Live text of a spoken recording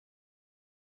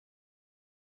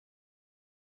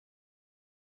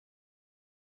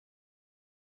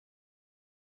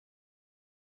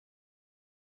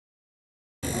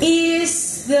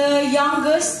is the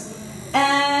youngest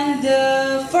and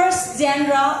the first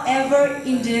general ever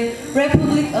in the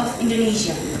Republic of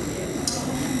Indonesia.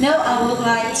 Now I would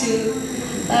like to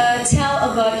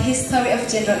tell about the history of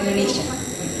Jenderal Indonesia.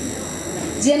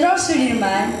 Jenderal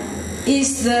Sudirman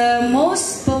is the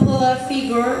most popular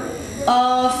figure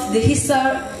of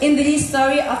in the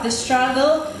history of the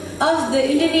struggle of the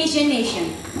Indonesian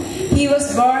nation. He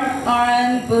was born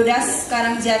on Bodas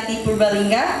Karangjati,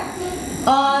 Purbalingga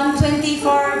on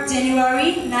 24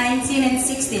 January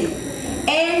 1916,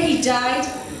 and he died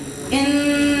in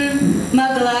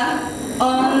Magelang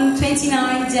on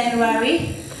 29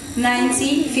 January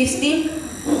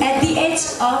 1915 at the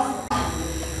age of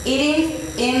 18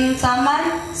 in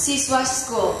Taman Siswa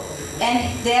School, and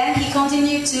then he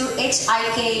continued to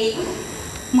HIK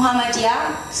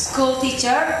Muhammadiyah school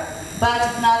teacher, but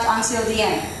not until the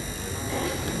end.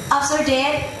 After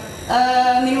that,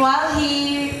 meanwhile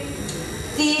he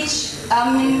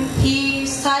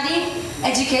studied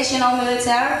educational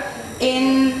military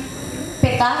in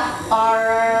PETA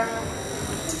or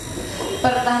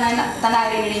Pertahanan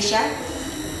Tanah Air Indonesia.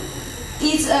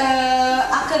 It's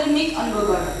academic on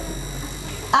Bogor.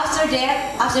 After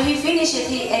that, after he finished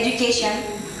his education,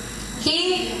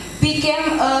 he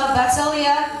became a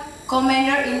battalion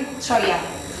commander in Troya.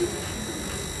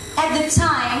 At the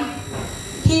time,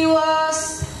 he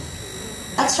was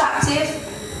attractive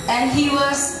and he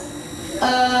was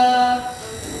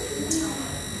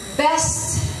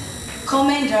best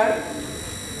commander,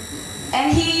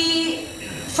 and he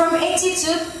from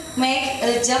attitude make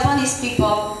Japanese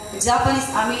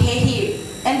army hate him,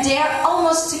 and they are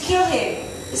almost to kill him.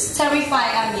 It's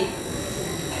terrifying, I mean.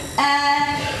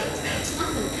 And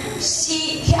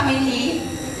he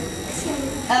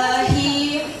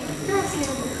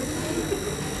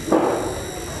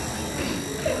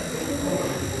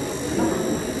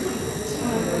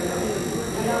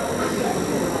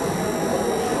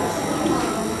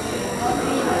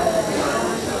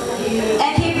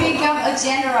a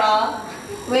general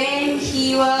when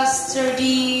he was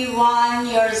 31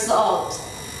 years old.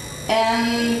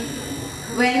 And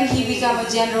when he became a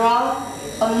general,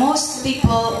 most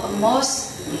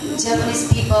Japanese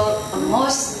people,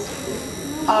 most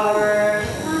our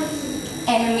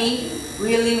enemy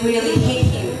really hate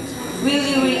him.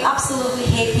 Really absolutely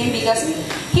hate him, because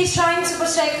he's trying to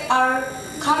protect our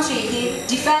country.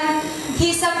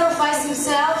 He sacrificed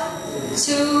himself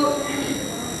to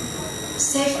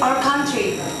save our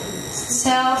country,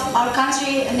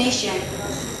 a nation.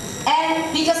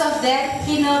 And because of that,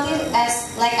 he noted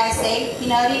as, like I say, he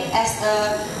noted as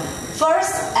a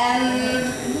first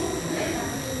and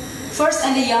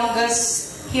the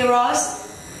youngest heroes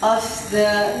of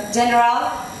the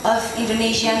general of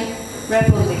Indonesian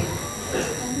Republic.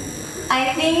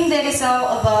 I think that is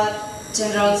all about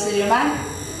General Sudirman,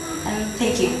 and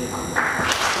thank you.